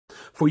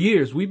For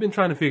years, we've been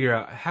trying to figure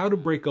out how to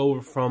break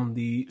over from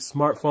the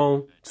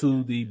smartphone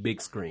to the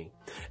big screen.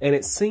 And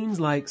it seems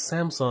like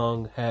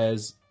Samsung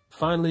has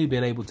finally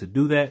been able to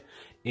do that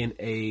in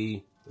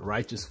a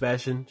righteous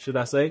fashion, should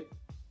I say,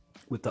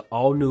 with the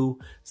all-new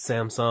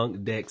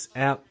Samsung DeX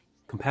app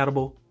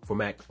compatible for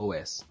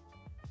macOS.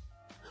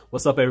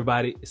 What's up,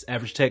 everybody? It's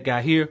Average Tech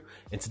Guy here,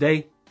 and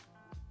today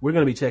we're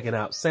going to be checking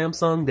out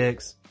Samsung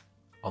DeX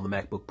on the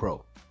MacBook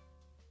Pro.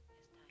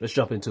 Let's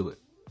jump into it.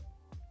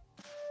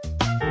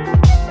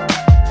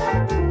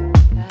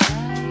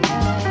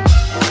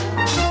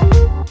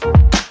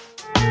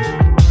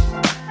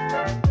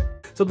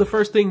 So the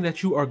first thing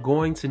that you are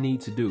going to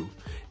need to do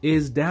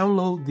is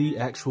download the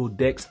actual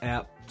DeX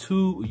app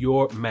to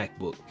your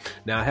MacBook.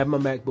 Now I have my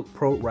MacBook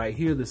Pro right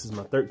here. This is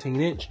my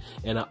 13-inch,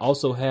 and I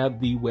also have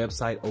the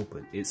website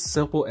open. It's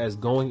simple as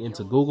going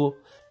into Google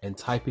and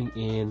typing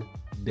in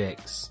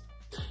DeX.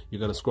 You're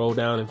going to scroll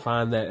down and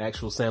find that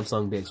actual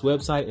Samsung DeX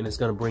website, and it's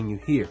going to bring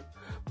you here.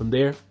 From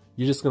there,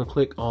 you're just going to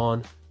click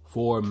on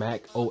for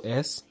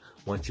macOS.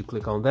 Once you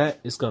click on that,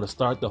 it's going to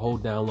start the whole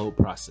download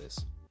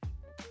process.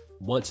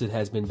 Once it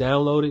has been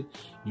downloaded,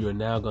 you are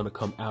now going to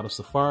come out of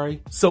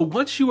Safari. So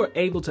once you are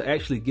able to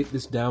actually get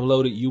this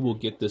downloaded, you will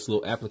get this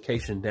little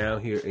application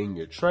down here in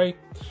your tray.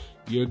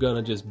 You're going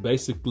to just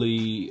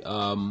basically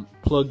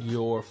plug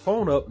your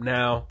phone up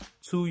now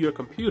to your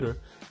computer,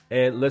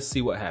 and let's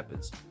see what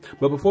happens.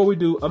 But before we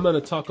do, I'm going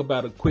to talk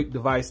about a quick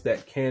device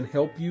that can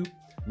help you.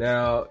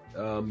 Now,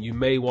 you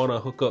may want to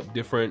hook up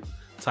different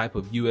type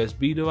of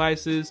USB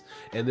devices,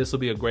 and this will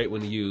be a great one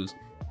to use.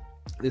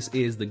 This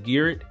is the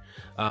Gear.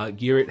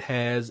 Gear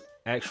has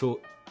actual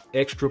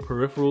extra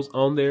peripherals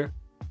on there.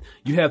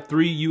 You have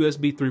 3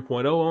 USB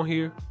 3.0 on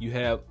here. You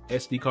have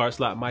SD card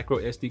slot, micro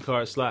SD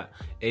card slot,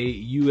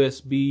 a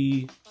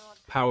USB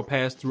power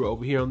pass through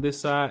over here on this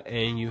side,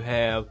 and you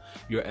have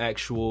your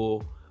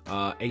actual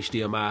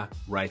HDMI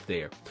right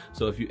there.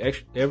 So if you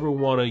ever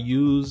want to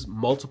use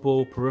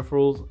multiple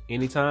peripherals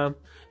anytime,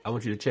 I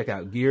want you to check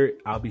out Gear.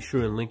 I'll be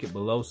sure and link it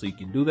below so you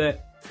can do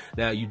that.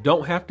 Now, you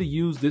don't have to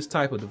use this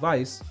type of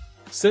device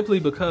simply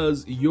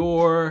because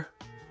your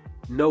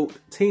Note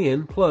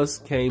 10 Plus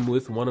came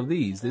with one of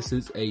these. This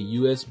is a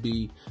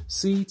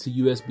USB-C to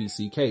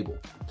USB-C cable.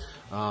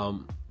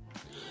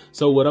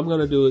 So what I'm going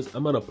to do is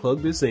I'm going to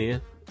plug this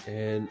in,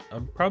 and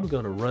I'm probably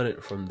going to run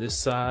it from this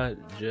side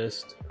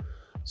just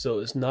so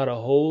it's not a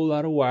whole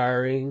lot of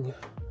wiring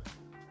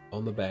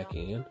on the back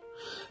end.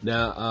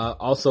 Now, I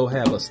also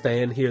have a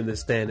stand here. This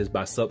stand is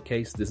by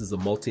Subcase. This is a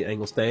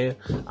multi-angle stand.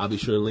 I'll be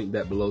sure to link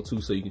that below too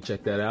so you can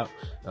check that out.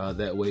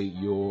 That way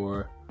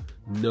your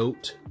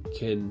Note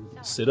can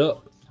sit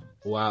up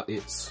while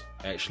it's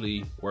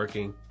actually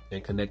working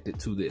and connected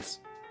to this.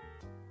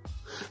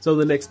 So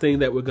the next thing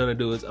that we're going to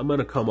do is I'm going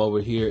to come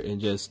over here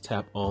and just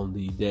tap on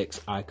the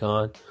DeX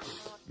icon.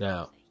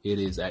 Now, it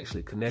is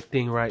actually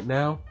connecting right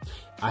now.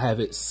 I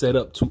have it set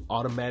up to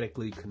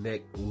automatically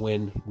connect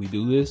when we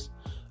do this.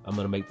 I'm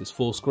going to make this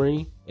full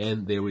screen,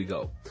 and there we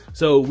go.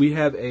 So we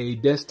have a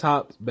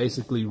desktop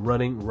basically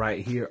running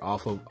right here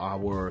off of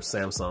our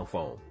Samsung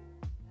phone.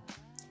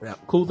 Now,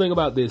 cool thing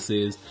about this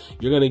is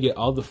you're going to get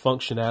all the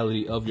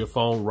functionality of your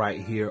phone right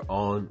here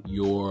on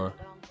your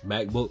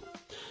MacBook.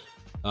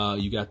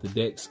 You got the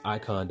DeX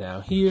icon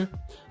down here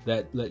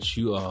that lets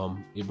you,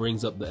 it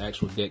brings up the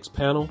actual DeX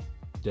panel.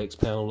 DeX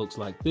panel looks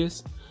like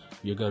this.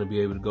 You're going to be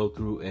able to go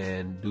through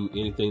and do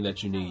anything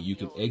that you need. You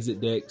can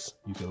exit DeX,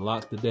 you can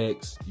lock the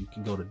DeX, you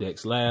can go to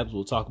DeX Labs.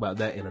 We'll talk about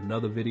that in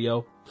another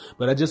video.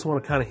 But I just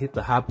want to kind of hit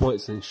the high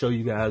points and show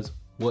you guys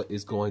what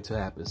is going to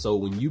happen. So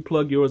when you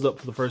plug yours up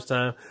for the first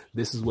time,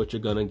 this is what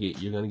you're going to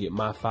get. You're going to get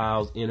My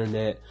Files,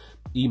 Internet,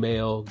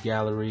 Email,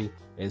 Gallery,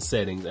 and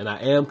Settings. And I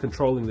am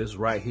controlling this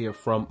right here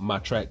from my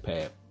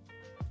trackpad.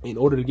 In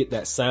order to get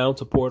that sound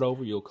to port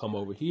over, you'll come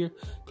over here,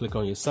 click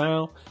on your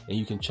sound, and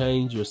you can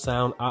change your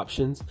sound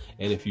options.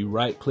 And if you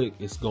right click,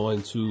 it's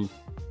going to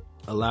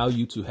allow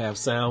you to have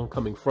sound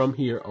coming from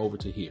here over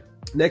to here.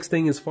 Next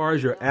thing, as far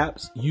as your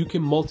apps, you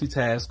can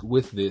multitask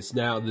with this.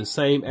 Now, the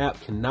same app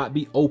cannot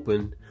be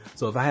opened.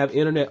 So if I have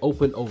internet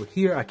open over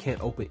here, I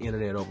can't open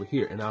internet over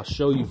here. And I'll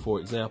show you, for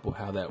example,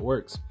 how that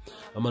works.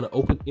 I'm going to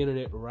open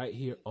internet right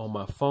here on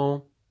my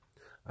phone.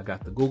 I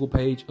got the Google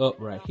page up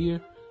right here.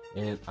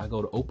 And I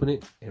go to open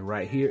it, and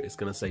right here it's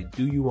going to say,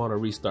 do you want to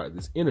restart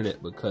this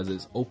internet, because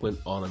it's open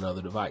on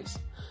another device.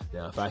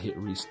 Now if I hit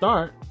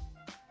restart,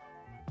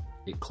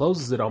 it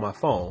closes it on my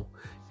phone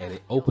and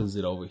it opens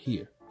it over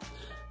here.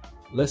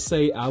 Let's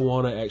say I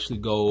want to actually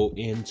go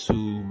into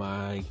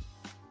my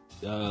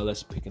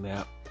let's pick an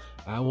app.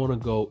 I want to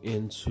go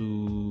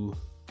into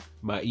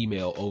my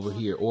email over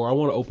here, or I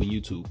want to open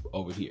YouTube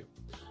over here.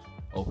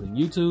 Opening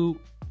YouTube,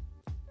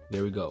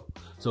 there we go.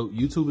 So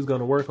YouTube is going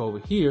to work over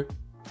here.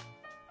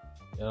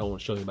 I don't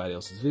want to show anybody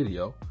else's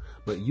video,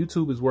 but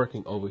YouTube is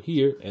working over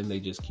here, and they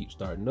just keep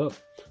starting up.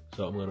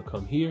 So I'm going to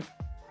come here.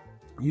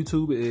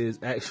 YouTube is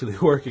actually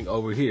working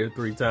over here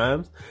 3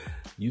 times.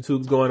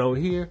 YouTube's going over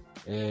here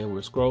and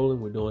we're scrolling,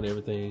 we're doing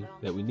everything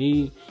that we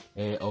need.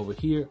 And over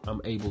here,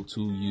 I'm able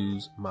to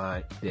use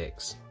my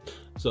DeX.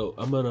 So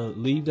I'm gonna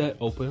leave that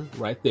open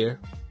right there.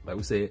 Like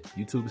we said,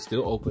 YouTube is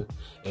still open.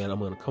 And I'm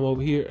gonna come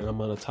over here and I'm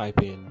gonna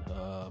type in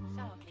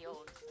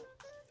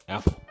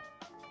Apple.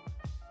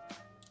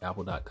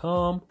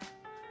 Apple.com,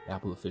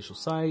 Apple official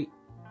site.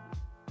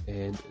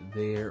 And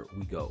there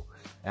we go.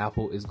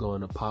 Apple is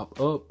going to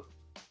pop up.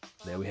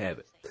 There we have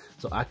it.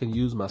 So I can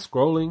use my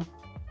scrolling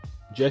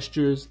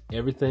gestures,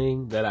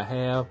 everything that I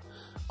have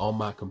on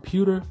my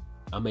computer,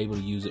 I'm able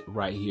to use it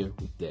right here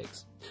with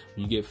DeX.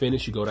 When you get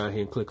finished, you go down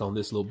here and click on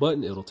this little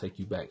button. It'll take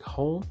you back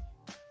home.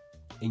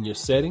 In your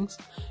settings,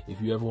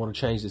 if you ever want to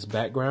change this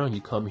background,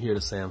 you come here to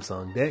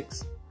Samsung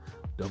DeX,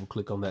 double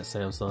click on that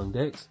Samsung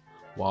DeX,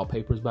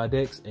 wallpapers by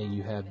DeX, and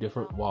you have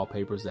different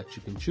wallpapers that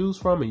you can choose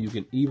from, and you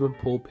can even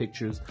pull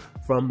pictures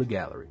from the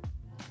gallery.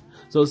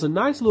 So it's a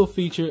nice little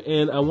feature,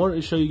 and I wanted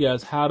to show you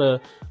guys how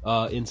to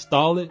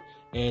install it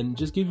and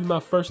just give you my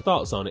first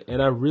thoughts on it.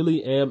 And I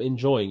really am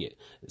enjoying it.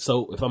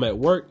 So if I'm at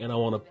work and I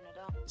want to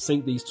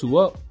sync these two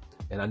up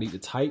and I need to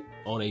type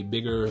on a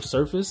bigger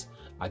surface,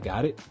 I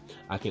got it.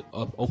 I can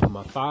open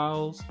my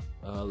files.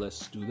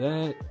 Let's do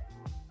that.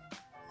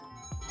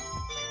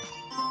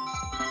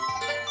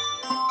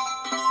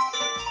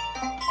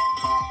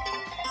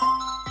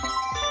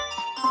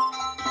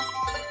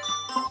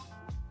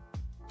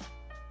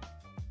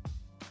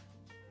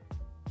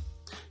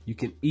 You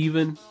can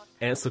even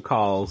answer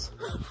calls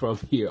from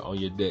here on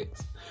your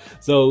DeX.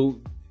 So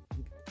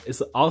it's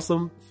an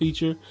awesome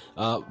feature.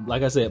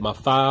 Like I said, my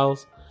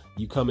files,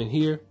 you come in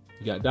here,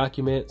 you got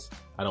documents.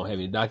 I don't have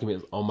any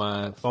documents on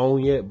my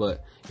phone yet,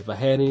 but if I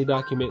had any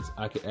documents,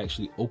 I could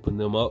actually open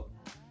them up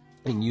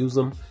and use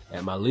them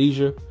at my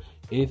leisure.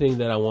 Anything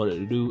that I wanted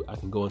to do, I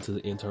can go into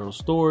the internal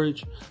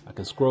storage. I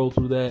can scroll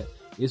through that.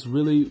 It's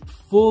really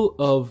full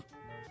of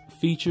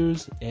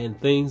features and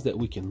things that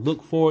we can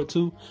look forward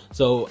to.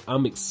 So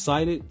I'm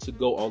excited to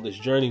go on this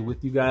journey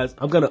with you guys.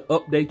 I'm gonna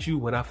update you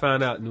when I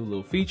find out new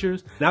little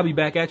features, and I'll be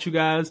back at you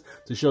guys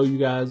to show you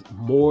guys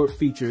more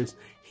features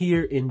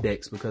here in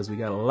DeX, because we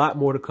got a lot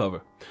more to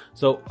cover.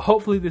 So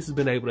hopefully this has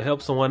been able to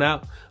help someone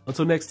out.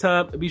 Until next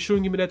time, be sure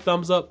and give me that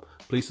thumbs up.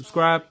 Please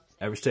subscribe.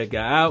 Average Tech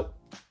Guy out.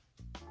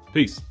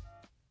 Peace.